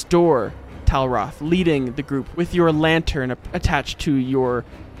open this door, Talroth, leading the group with your lantern attached to your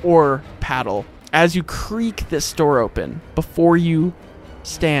oar paddle. As you creak this door open, before you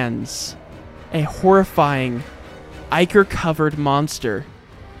stands a horrifying, ichor-covered monster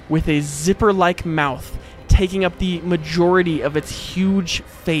with a zipper-like mouth taking up the majority of its huge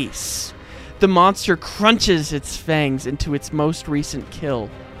face. The monster crunches its fangs into its most recent kill.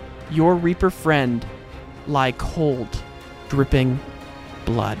 Your Reaper friend lie cold, dripping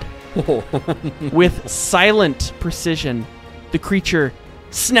blood. With silent precision, the creature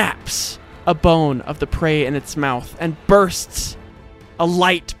snaps a bone of the prey in its mouth and bursts a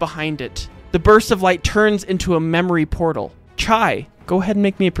light behind it. The burst of light turns into a memory portal. Chai, go ahead and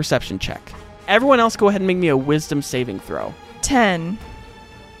make me a perception check. Everyone else, go ahead and make me a wisdom saving throw. 10.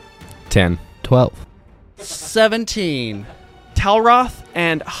 10. 12. 17. Talroth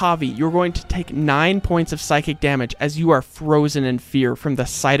and Javi, you're going to take 9 points of psychic damage as you are frozen in fear from the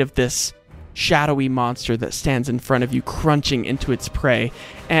sight of this shadowy monster that stands in front of you, crunching into its prey.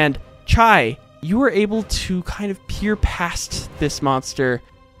 And Chai, you were able to kind of peer past this monster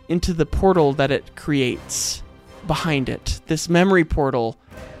into the portal that it creates behind it. This memory portal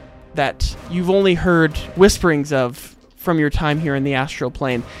that you've only heard whisperings of from your time here in the astral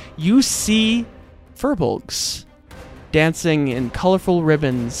plane. You see furbolgs dancing in colorful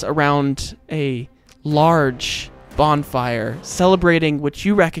ribbons around a large bonfire, celebrating what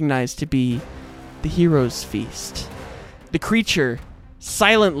you recognize to be the hero's feast. The creature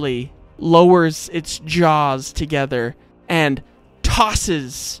silently lowers its jaws together and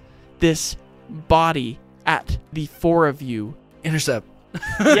tosses this body at the four of you. Intercept.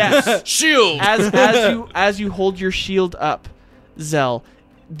 Yes. Shield. As you hold your shield up, Zell,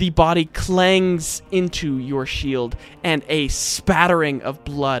 the body clangs into your shield and a spattering of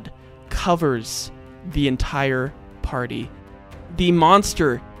blood covers the entire party. The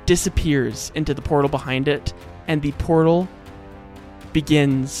monster disappears into the portal behind it, and the portal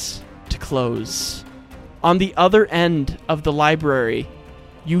begins to close. On the other end of the library,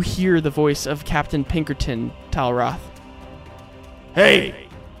 you hear the voice of Captain Pinkerton, Talroth. Hey,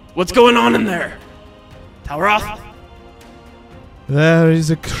 what's going on in there? Talroth? There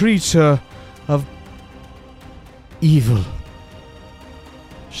is a creature of evil.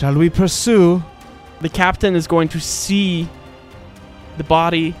 Shall we pursue? The captain is going to see the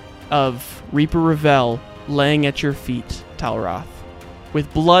body of Reaper Ravel laying at your feet, Talroth,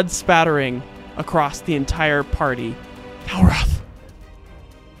 with blood spattering across the entire party. Talroth,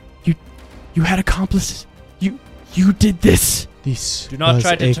 you had accomplices. You did this. This Do not was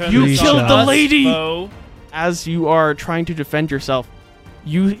try to a turn You this killed on the us, lady! foe. As you are trying to defend yourself,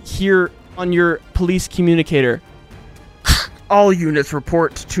 you hear on your police communicator, all units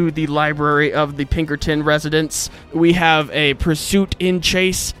report to the library of the Pinkerton residence. We have a pursuit in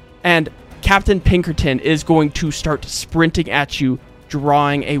chase, and Captain Pinkerton is going to start sprinting at you,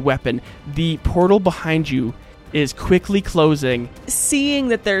 drawing a weapon. The portal behind you is quickly closing. Seeing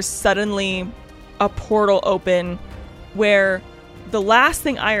that there's suddenly a portal open where the last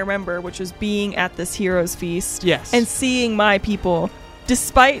thing I remember, which was being at this hero's feast, Yes. and seeing my people,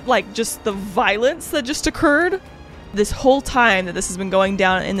 despite like just the violence that just occurred, this whole time that this has been going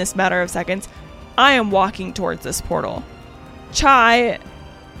down in this matter of seconds, I am walking towards this portal. Chai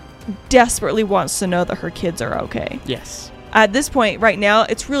desperately wants to know that her kids are okay. Yes. At this point, right now,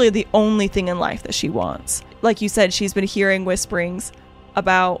 it's really the only thing in life that she wants. Like you said, she's been hearing whisperings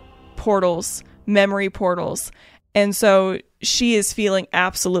about portals, memory portals. And so she is feeling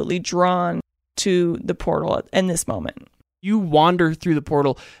absolutely drawn to the portal in this moment. You wander through the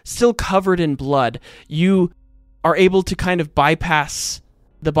portal, still covered in blood. You are able to kind of bypass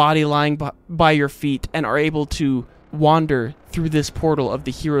the body lying by your feet and are able to wander through this portal of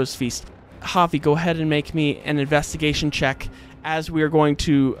the Hero's Feast. Javi, go ahead and make me an investigation check as we are going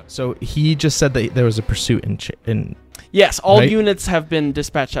to... So he just said that there was a pursuit in Yes, all Right. units have been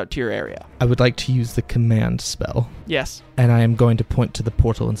dispatched out to your area. I would like to use the command spell, Yes. and I am going to point to the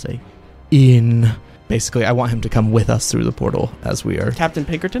portal and say, "In." Basically, I want him to come with us through the portal as we are. Captain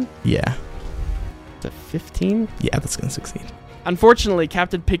Pinkerton? Yeah, It's a 15? yeah, that's gonna succeed. Unfortunately,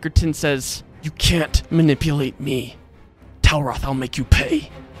 Captain Pinkerton says, "You can't manipulate me. Talroth, I'll make you pay."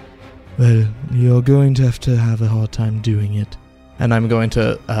 Well, you're going to have a hard time doing it. And I'm going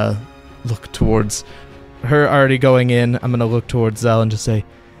to look towards her already going in. I'm going to look towards Zell and just say,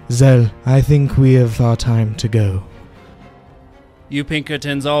 Zell, I think we have our time to go. You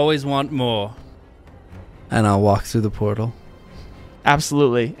Pinkertons always want more. And I'll walk through the portal.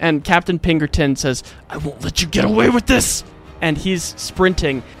 Absolutely. And Captain Pinkerton says, "I won't let you get away with this." And he's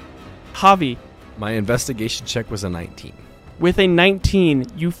sprinting. Javi, My investigation check was a 19. with a 19,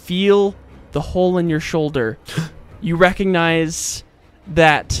 you feel the hole in your shoulder. You recognize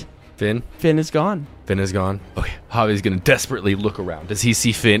that Finn? Finn is gone. Finn is gone. Okay. Javi's going to desperately look around. Does he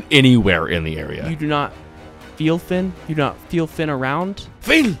see Finn anywhere in the area? You do not feel Finn. You do not feel Finn around.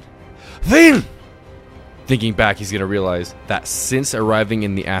 Finn! Finn! Thinking back, he's going to realize that since arriving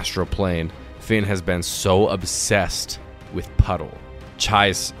in the astral plane, Finn has been so obsessed with Puddle,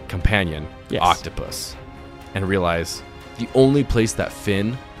 Chai's companion, Yes. Octopus, and realize the only place that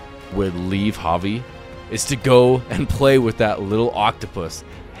Finn would leave Javi is to go and play with that little octopus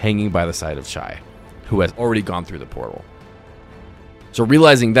hanging by the side of Chai, who has already gone through the portal. So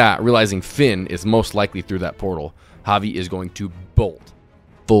realizing Finn is most likely through that portal, Javi is going to bolt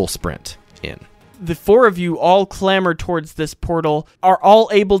full sprint in. The four of you all clamber towards this portal, are all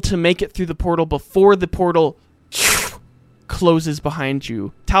able to make it through the portal before the portal closes behind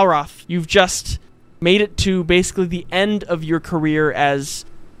you. Talroth, you've just made it to basically the end of your career as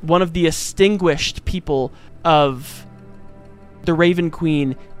one of the distinguished people of the Raven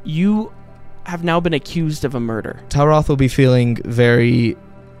Queen. You have now been accused of a murder. Talroth will be feeling very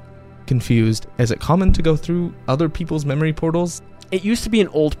confused. Is it common to go through other people's memory portals? It used to be an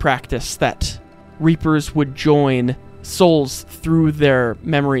old practice that Reapers would join souls through their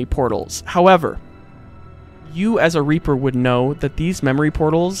memory portals. However, you as a Reaper would know that these memory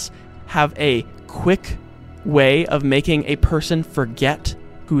portals have a quick way of making a person forget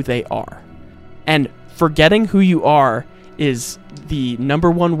who they are. And forgetting who you are is the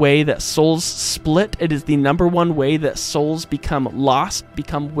number one way that souls split. It is the number one way that souls become lost,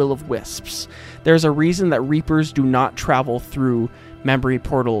 become will-o'-wisps. There's a reason that Reapers do not travel through memory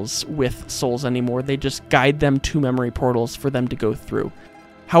portals with souls anymore. They just guide them to memory portals for them to go through.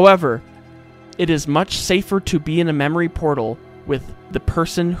 However, it is much safer to be in a memory portal with the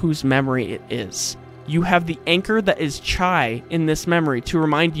person whose memory it is. You have the anchor that is Chai in this memory to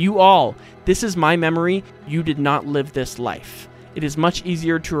remind you all, this is my memory, you did not live this life. It is much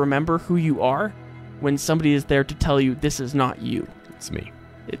easier to remember who you are when somebody is there to tell you this is not you. It's me.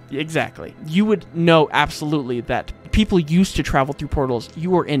 Exactly. You would know absolutely that people used to travel through portals.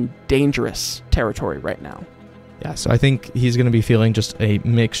 You are in dangerous territory right now. Yeah, so I think he's going to be feeling just a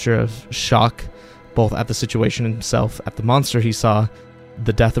mixture of shock, both at the situation himself, at the monster he saw,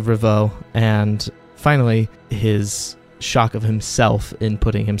 the death of Riveau, and finally his shock of himself in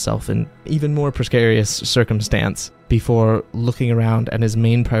putting himself in even more precarious circumstance before looking around, and his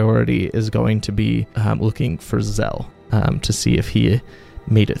main priority is going to be looking for Zell to see if he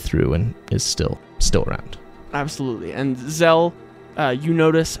made it through and is still around. Absolutely. And Zell, you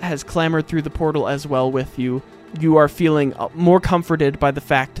notice, has clambered through the portal as well with you. You are feeling more comforted by the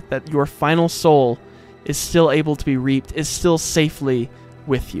fact that your final soul is still able to be reaped, is still safely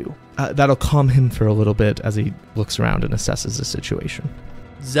with you. That'll calm him for a little bit as he looks around and assesses the situation.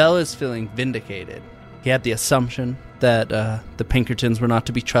 Zell is feeling vindicated. He had the assumption that the Pinkertons were not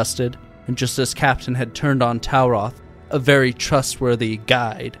to be trusted, and just as Captain had turned on Talroth, a very trustworthy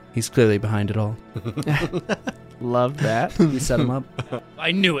guide, he's clearly behind it all. Love that. He set him up.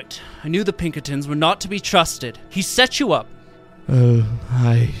 I knew it. I knew the Pinkertons were not to be trusted. He set you up. Oh,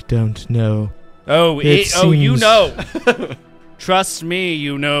 I don't know. You know. Trust me,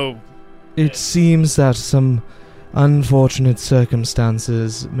 you know. It seems that some unfortunate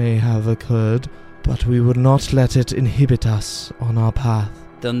circumstances may have occurred, but we would not let it inhibit us on our path.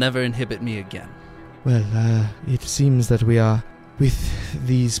 They'll never inhibit me again. Well, it seems that we are with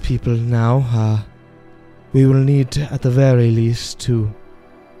these people now. We will need, at the very least, to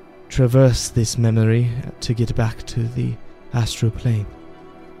traverse this memory to get back to the astral plane.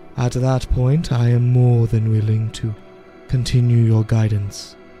 At that point, I am more than willing to continue your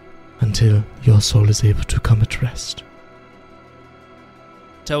guidance until your soul is able to come at rest.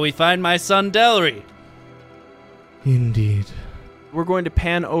 Till we find my son Delry. Indeed. We're going to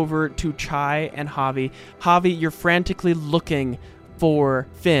pan over to Chai and Javi. Javi, you're frantically looking for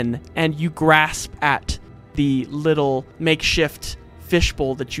Finn, and you grasp at the little makeshift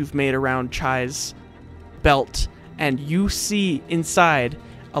fishbowl that you've made around Chai's belt, and you see inside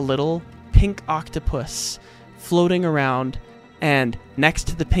a little pink octopus floating around, and next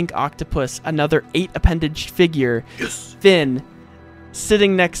to the pink octopus, another 8-appendage figure, yes. Finn,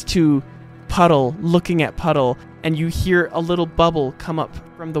 sitting next to Puddle, looking at Puddle, and you hear a little bubble come up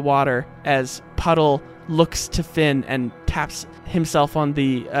from the water as Puddle looks to Finn and taps himself on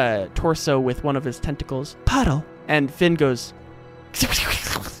the torso with one of his tentacles. Puddle! And Finn goes...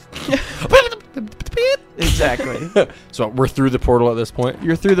 Exactly. So we're through the portal at this point?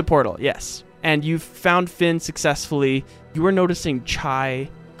 You're through the portal, yes. And you've found Finn successfully. You are noticing Chai,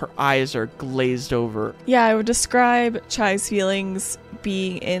 her eyes are glazed over. Yeah, I would describe Chai's feelings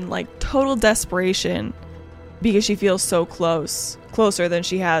being in like total desperation because she feels so closer than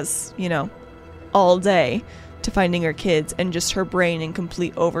she has, all day to finding her kids, and just her brain in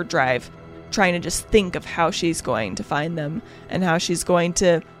complete overdrive, trying to just think of how she's going to find them and how she's going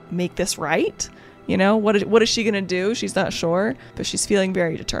to make this right. What is she going to do? She's not sure, but she's feeling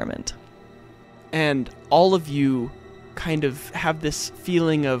very determined. And all of you kind of have this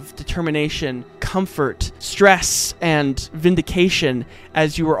feeling of determination, comfort, stress, and vindication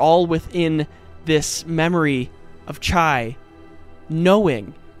as you are all within this memory of Chai,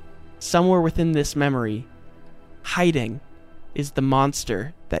 knowing somewhere within this memory, hiding, is the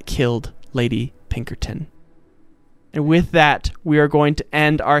monster that killed Lady Pinkerton. And with that, we are going to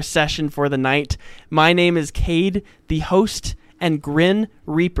end our session for the night. My name is Cade, the host and Grin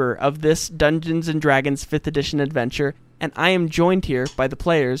Reaper of this Dungeons & Dragons 5th edition adventure, and I am joined here by the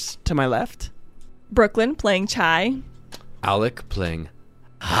players to my left. Brooklyn playing Chai. Alec playing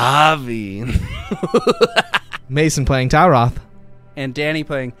Javi. Mason playing Talroth. And Danny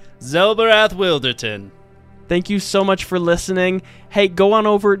playing Zelbarath Wilderton. Thank you so much for listening. Hey, go on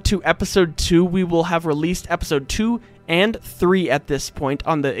over to episode 2. We will have released episode 2 and 3 at this point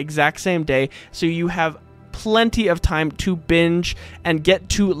on the exact same day, so you have plenty of time to binge and get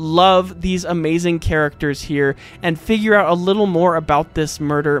to love these amazing characters here and figure out a little more about this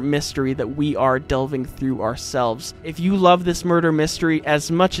murder mystery that we are delving through ourselves. If you love this murder mystery as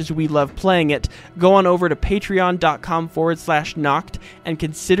much as we love playing it, go on over to patreon.com/knocked and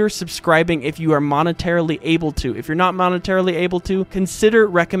consider subscribing if you are monetarily able to. If you're not monetarily able to, consider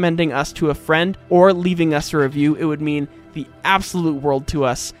recommending us to a friend or leaving us a review. It would mean the absolute world to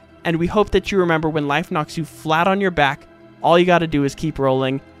us. And we hope that you remember when life knocks you flat on your back, all you got to do is keep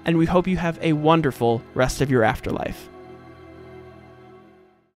rolling, and we hope you have a wonderful rest of your afterlife.